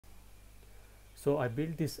So I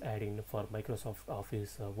built this add-in for Microsoft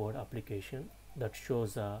Office Word application that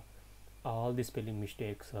shows all the spelling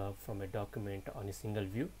mistakes from a document on a single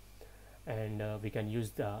view, and we can use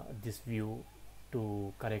this view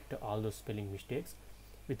to correct all those spelling mistakes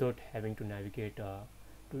without having to navigate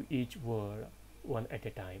to each word one at a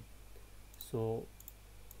time. So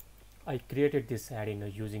I created this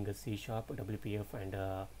add-in using a C#, WPF, and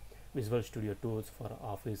Visual Studio tools for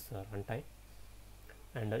Office runtime.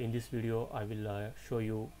 And in this video I will show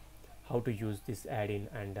you how to use this add-in,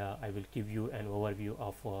 and I will give you an overview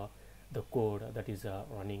of the code that is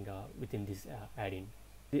running within this add-in.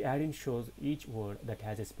 The add-in shows each word that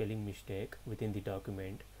has a spelling mistake within the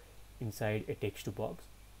document inside a text box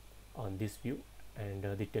on this view, and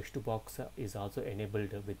the text box is also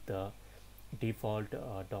enabled with the default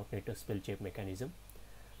 .NET spell check mechanism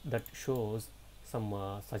that shows some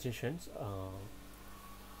suggestions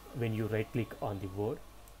when you right click on the word.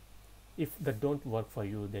 If that don't work for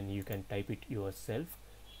you, then you can type it yourself.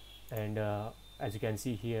 And as you can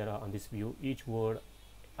see here on this view, each word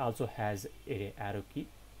also has a arrow key,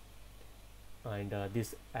 and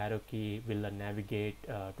this arrow key will navigate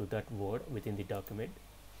to that word within the document.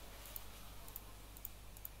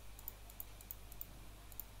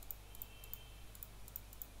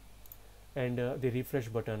 And the refresh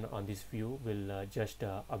button on this view will just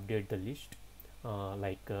update the list,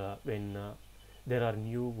 when there are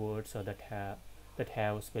new words that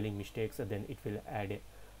have spelling mistakes, then it will add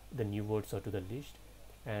the new words to the list.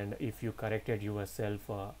 And if you corrected yourself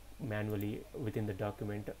manually within the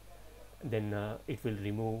document, then it will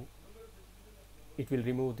remove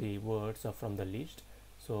the words from the list.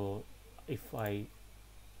 So if I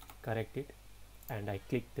correct it and I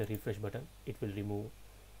click the refresh button, it will remove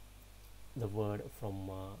the word from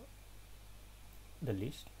the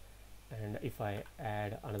list. And if I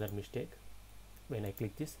add another mistake, when I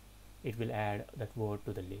click this, it will add that word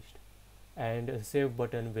to the list. And a save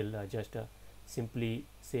button will just simply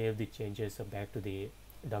save the changes back to the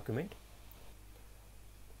document.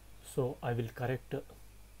 So I will correct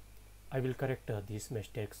these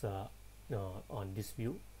mistakes on this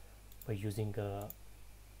view by using the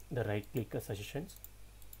right click suggestions.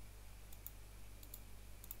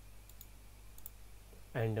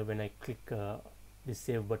 And when I click the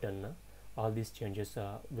save button, all these changes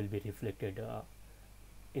will be reflected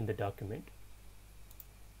in the document.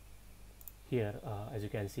 Here as you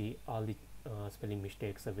can see, all the spelling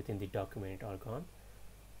mistakes within the document are gone,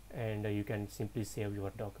 and you can simply save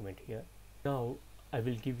your document here. Now I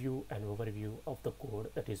will give you an overview of the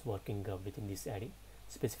code that is working within this add-in,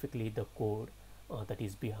 specifically the code that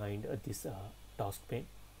is behind this task pane,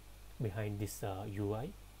 behind this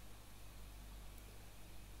UI.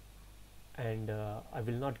 And I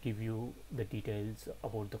will not give you the details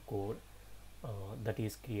about the code that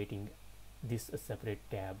is creating this separate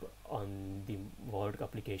tab on the Word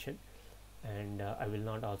application, and I will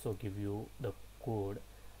not also give you the code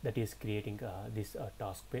that is creating this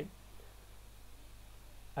task pane.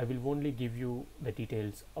 I will only give you the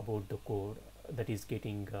details about the code that is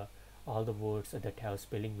getting all the words that have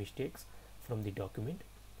spelling mistakes from the document,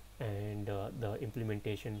 and the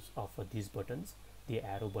implementations of these buttons, the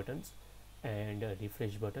arrow buttons, and a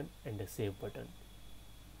refresh button and a save button.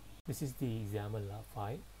 This is the XAML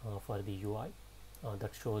file for the UI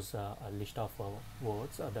that shows a list of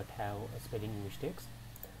words that have spelling mistakes,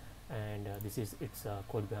 and this is its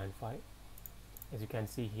code behind file. As you can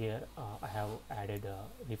see here, I have added a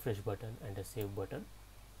refresh button and a save button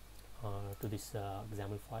to this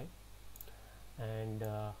XAML file. And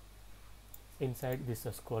inside this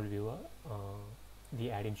scroll viewer, the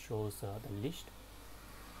add-in shows the list,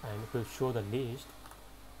 and to show the list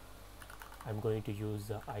I'm going to use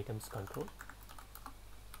the items control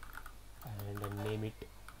and then name it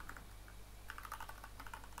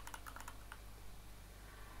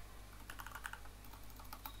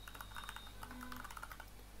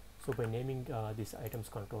so by naming this items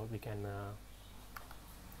control, we can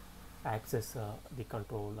access the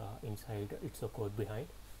control inside its code behind.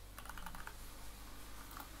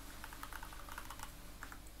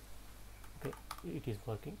 Okay, it is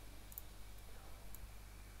working.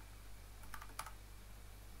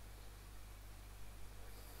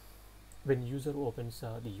 When user opens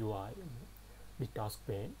the UI, the task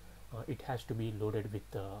pane, it has to be loaded with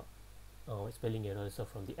spelling errors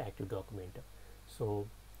from the active document. So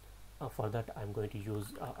for that I'm going to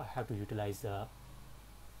use I have to utilize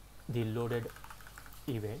the loaded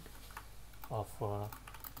event of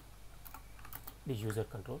the user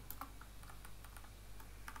control,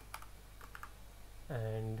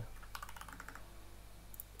 and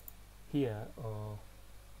here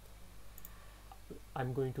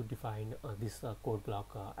I'm going to define this code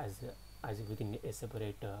block as within a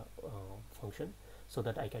separate function, so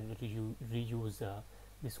that I can reuse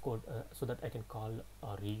this code, so that I can call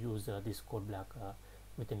or reuse this code block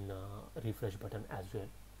within refresh button as well.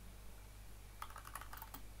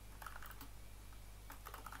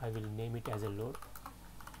 I will name it as a load.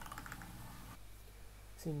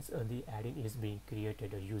 Since the add-in is being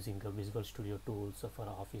created using Visual Studio tools for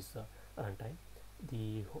Office runtime,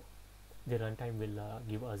 the the runtime will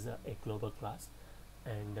give us a global class,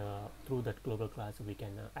 and through that global class we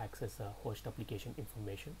can access host application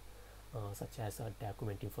information, such as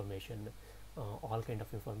document information, all kind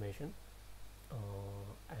of information,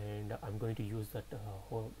 and I'm going to use that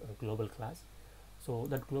whole global class. So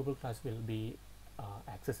that global class will be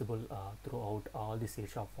accessible throughout all the C#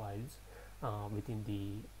 files within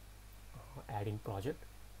the add-in project.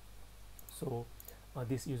 So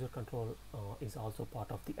this user control is also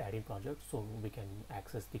part of the add-in project, so we can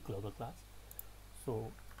access the global class.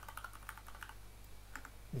 So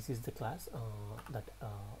this is the class that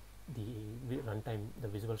the runtime, the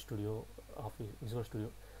Visual Studio Office, Visual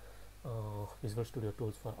Studio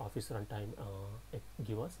tools for Office runtime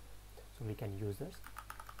give us. So we can use this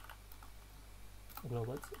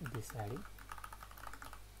globals, this add-in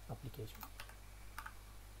application.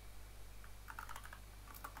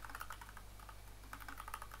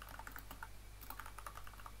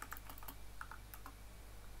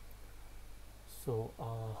 So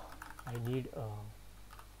I need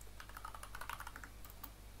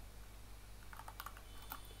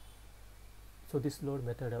so this load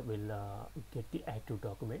method will get the active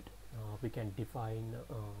document. We can define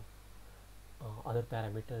other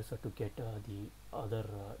parameters to get the other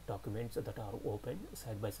documents that are open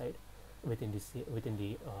side by side within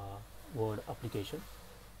the Word application.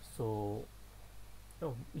 So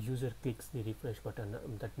user clicks the refresh button,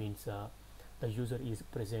 that means the user is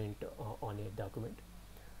present on a document,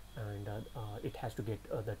 and it has to get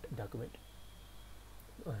that document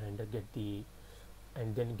and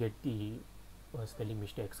then get the spelling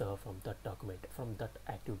mistakes from that document, from that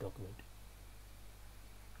active document.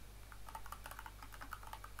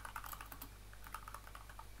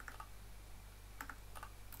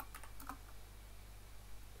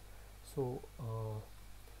 So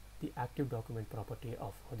the active document property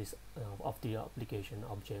of this of the application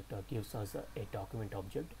object gives us a document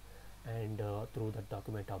object, and through the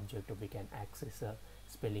document object we can access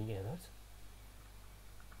spelling errors.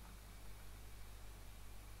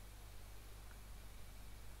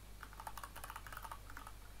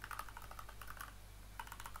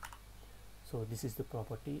 So this is the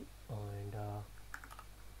property, and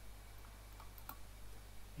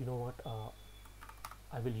you know what,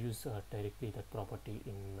 I will use directly that property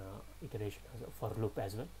in iteration as a for loop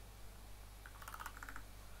as well.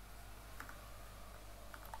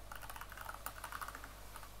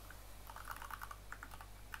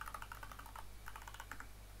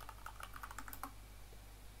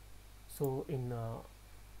 So in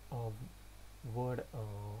Word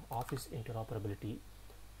Office interoperability,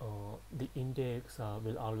 the index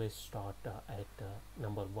will always start at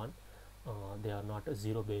number 1. They are not a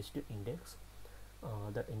zero based index.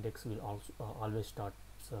 The index will also always start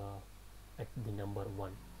at the number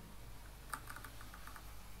 1.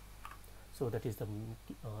 So that is the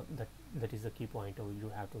that is the key point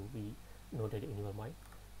you have to be noted in your mind.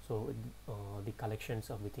 So the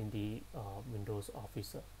collections within the Windows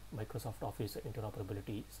Office Microsoft Office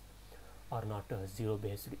interoperabilities are not zero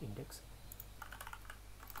based index.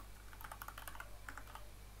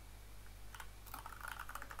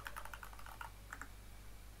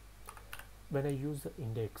 When I use the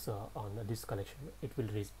index on this collection, it will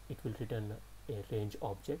return a range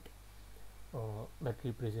object that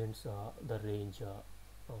represents the range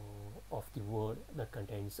of the word that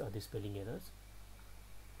contains the spelling errors.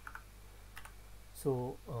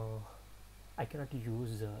 So I cannot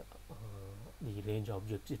use the range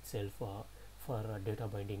object itself for data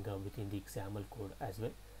binding within the XAML code as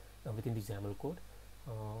well. Within the XAML code,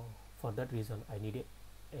 for that reason I need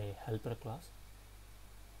a helper class,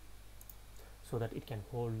 so that it can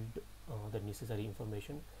hold the necessary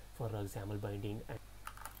information for XAML binding. And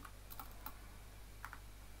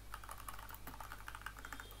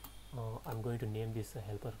I'm going to name this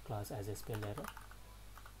helper class as a spell error.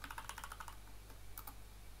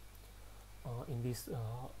 In this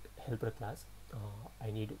helper class,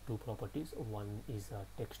 I need two properties. One is a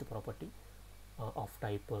text property of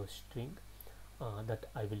type string that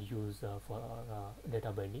I will use for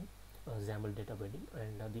data binding, XAML data binding,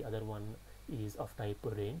 and the other one is of type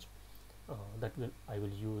range that I will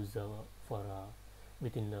use for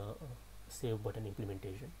within save button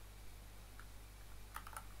implementation.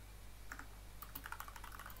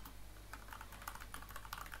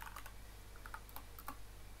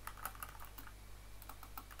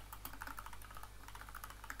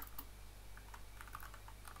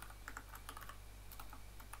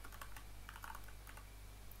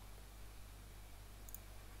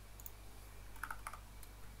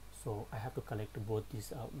 So I have to collect both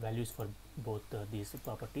these values for both these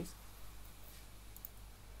properties.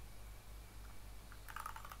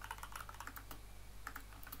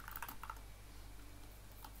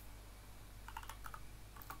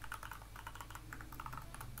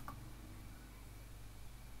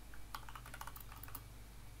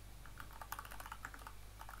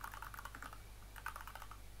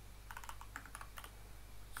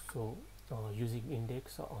 So using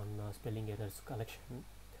index on spelling errors collection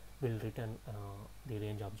will return the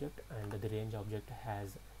range object, and the range object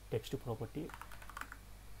has text property,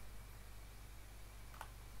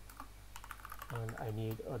 and I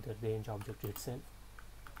need the range object itself.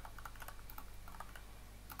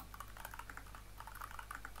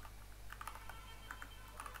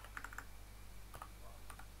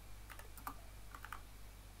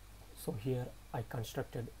 So here I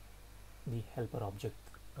constructed the helper object,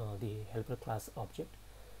 the helper class object.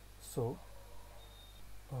 So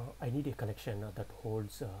I need a collection that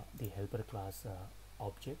holds the helper class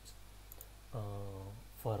objects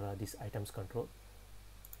for this items control.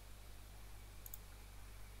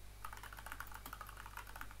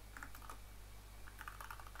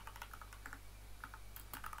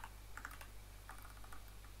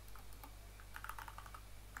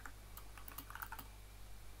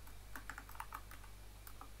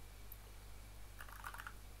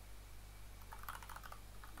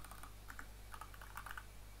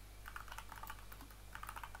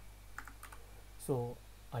 So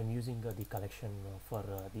I'm using the collection for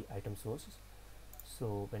the item sources.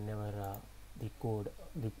 So the code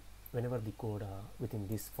whenever the code within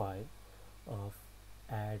this file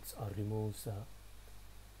adds or removes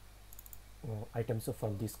items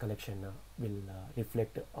from this collection will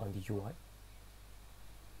reflect on the UI.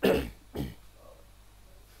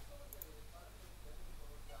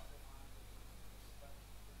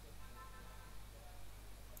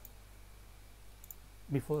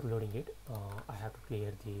 Before loading it, I have to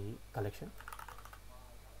clear the collection.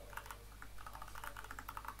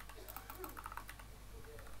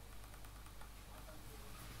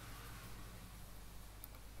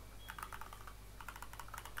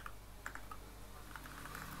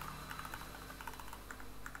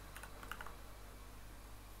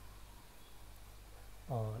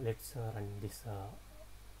 Let's run this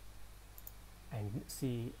and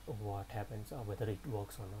see what happens, whether it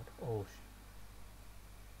works or not.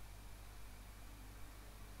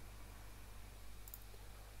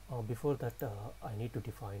 Oh, before that, I need to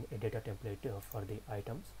define a data template for the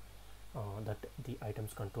items that the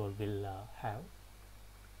items control will have.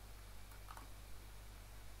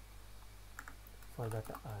 For that,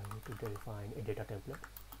 I need to define a data template.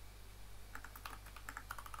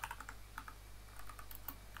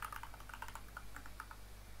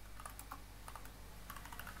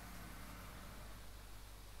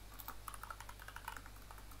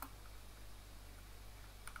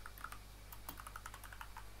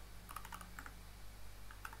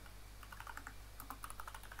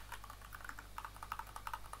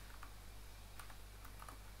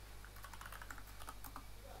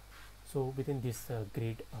 So within this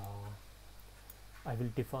grid, I will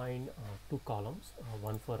define two columns,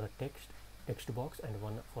 one for a text box, and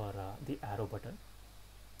one for the arrow button.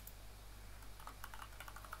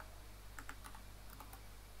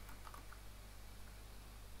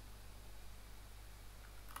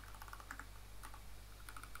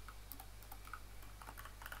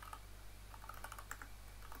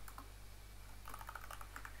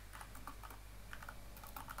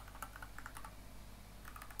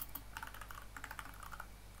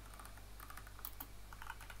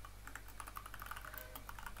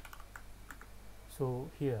 So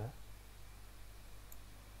here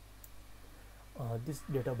this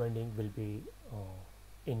data binding will be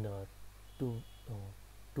in two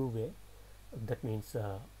way. That means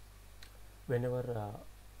whenever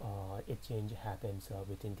a change happens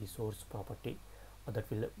within the source property,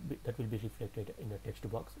 that will be reflected in a text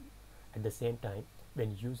box. At the same time,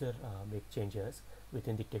 when user make changes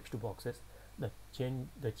within the text boxes, the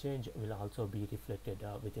change will also be reflected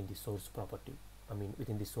within the source property, I mean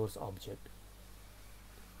within the source object.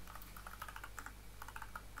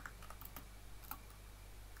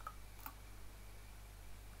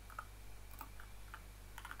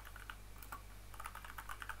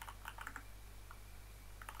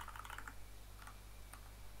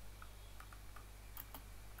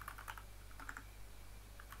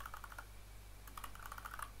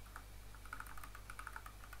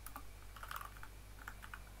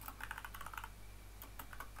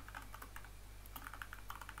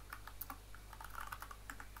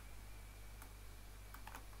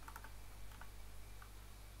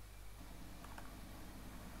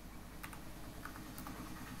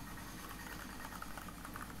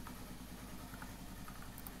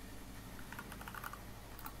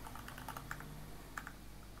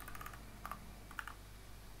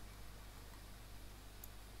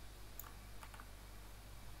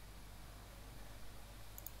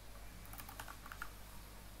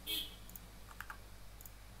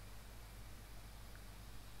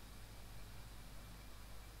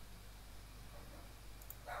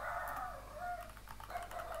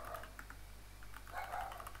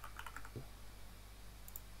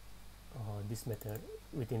 this method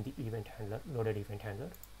within the event handler, loaded event handler.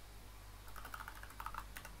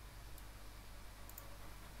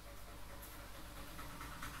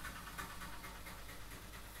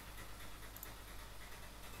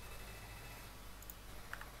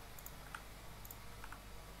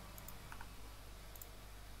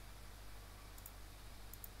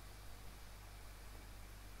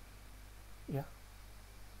 Yeah.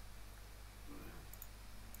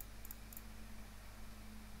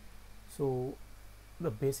 So the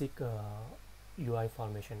basic UI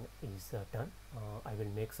formation is done. I will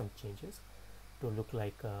make some changes to look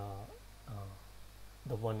like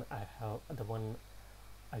the one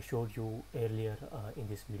I showed you earlier in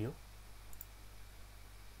this video.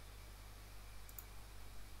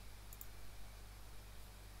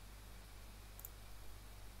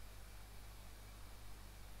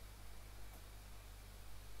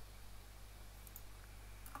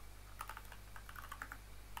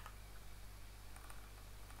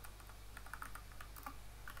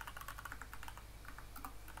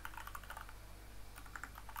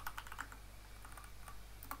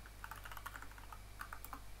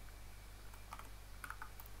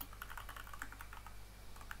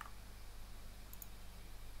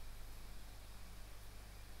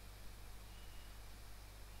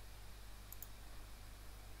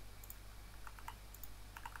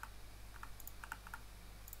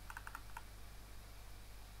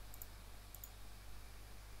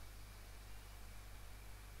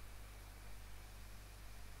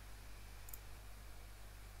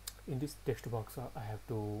 In this text box, use I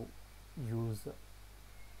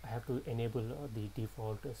have to enable the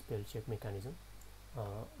default spell check mechanism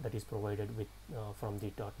that is provided with from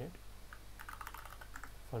the .NET.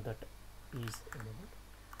 For that is enabled.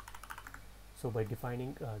 So by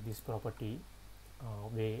defining this property,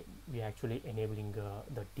 we actually enabling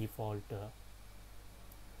the default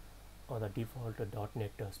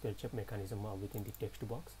 .NET spell check mechanism within the text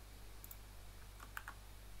box.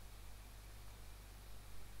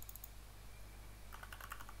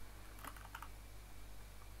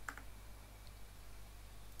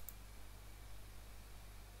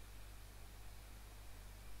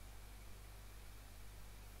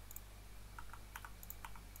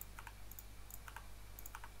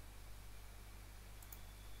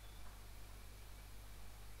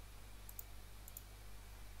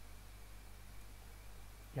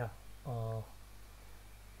 Yeah,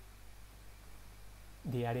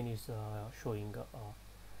 the add-in is showing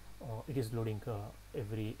it is loading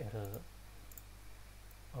every error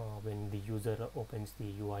when the user opens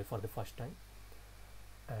the UI for the first time,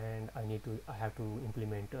 and I have to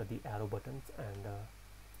implement the arrow buttons and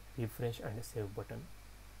refresh and save button.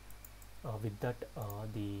 With that,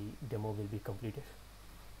 the demo will be completed.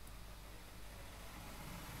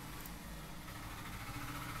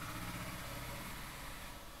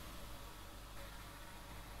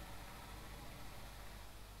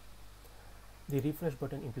 The refresh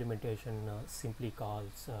button implementation simply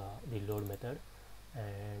calls the load method,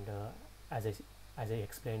 and as I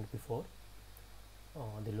explained before,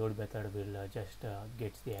 the load method will just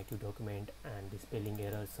gets the active document and the spelling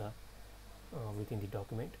errors within the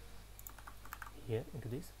document here into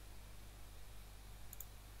this.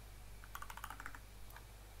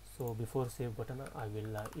 So before save button, I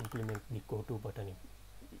will implement the go to button in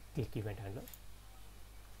click event handler.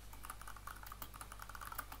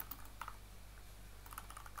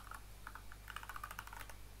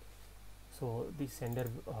 So the sender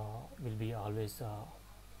will be always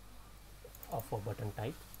of a button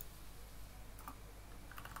type.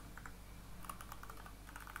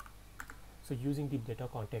 So using the data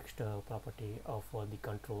context property of the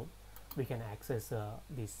control, we can access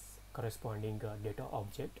this corresponding data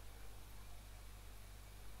object.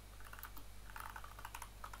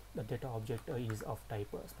 The data object is of type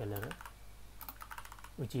spell error,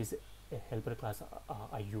 which is a helper class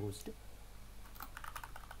I used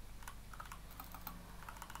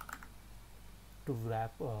to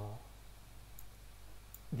wrap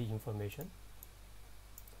the information,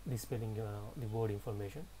 the spelling, the word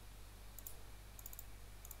information.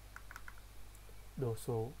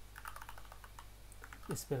 So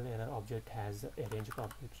the spell error object has a range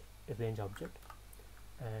object,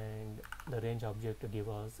 and the range object gives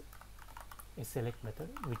us a select method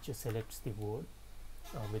which selects the word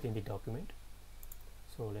within the document.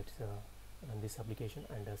 So let's run this application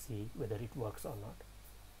and see whether it works or not.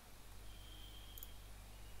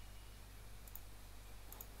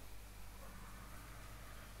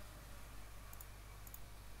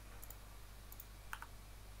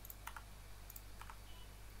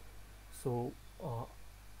 So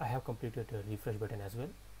I have completed a refresh button as well.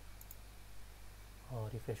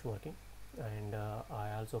 Refresh working. and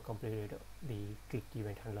I also completed the click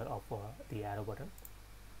event handler of the arrow button,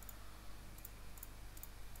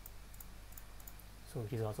 so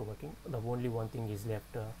it is also working. The only one thing is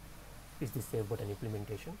left is the save button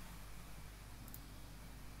implementation.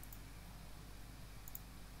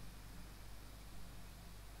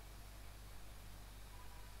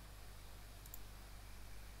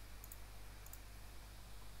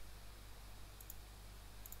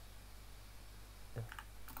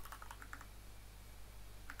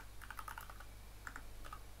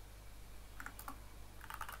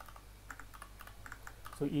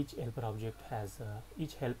 So each helper object has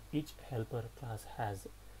each helper class has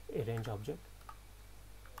a range object,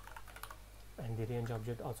 and the range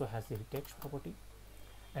object also has the text property,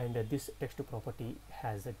 and this text property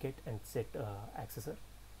has a get and set accessor,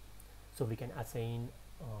 so we can assign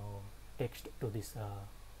text to this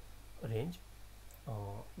range.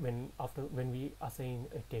 When we assign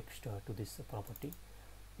a text to this property,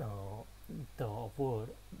 the word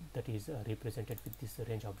that is represented with this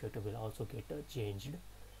range object will also get changed.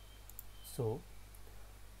 So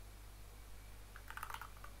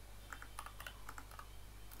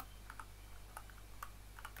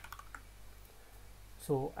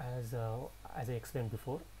as I explained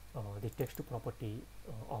before, the text property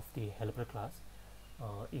of the helper class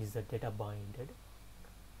is data binded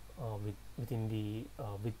with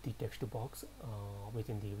the text box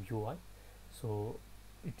within the UI. So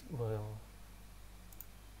it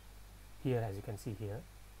here, as you can see here,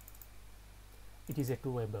 it is a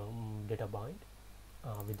two-way data bind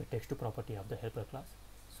with the text property of the helper class.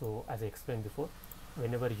 So as I explained before,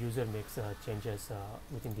 whenever user makes changes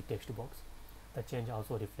within the text box, the change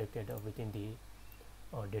also reflected within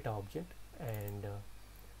the data object, and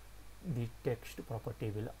the text property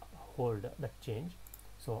will hold that change.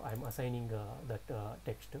 So I'm assigning that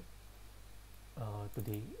text to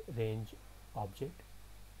the range object.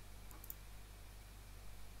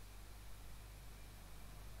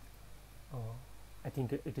 I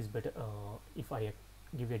think it is better if I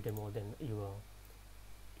give a demo, then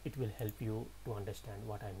it will help you to understand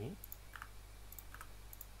what I mean.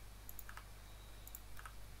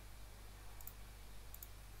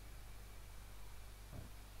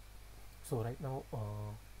 So right now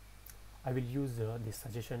I will use the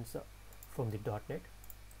suggestions from the .NET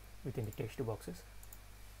within the text boxes.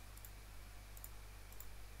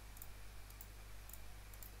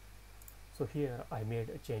 So here I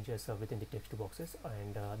made changes within the text boxes,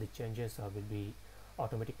 and the changes will be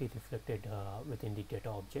automatically reflected within the data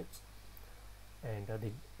objects, and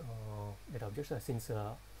the data objects since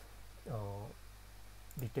the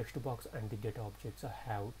text box and the data objects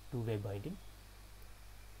have two-way binding.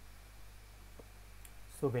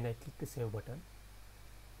 So when I click the save button,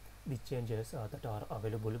 the changes that are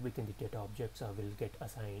available within the data objects will get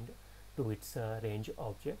assigned to its range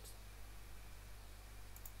objects.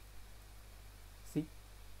 See,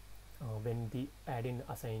 when the add-in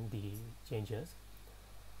assign the changes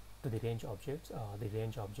to the range objects, the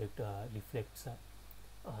range object reflects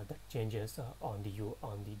the changes on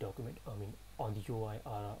the document, I mean on the UI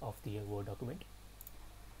of the Word document.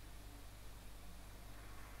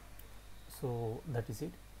 So that is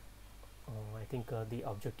it. I think the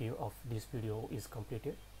objective of this video is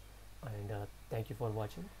completed, and thank you for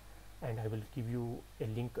watching, and I will give you a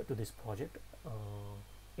link to this project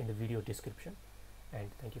in the video description, and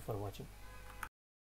thank you for watching.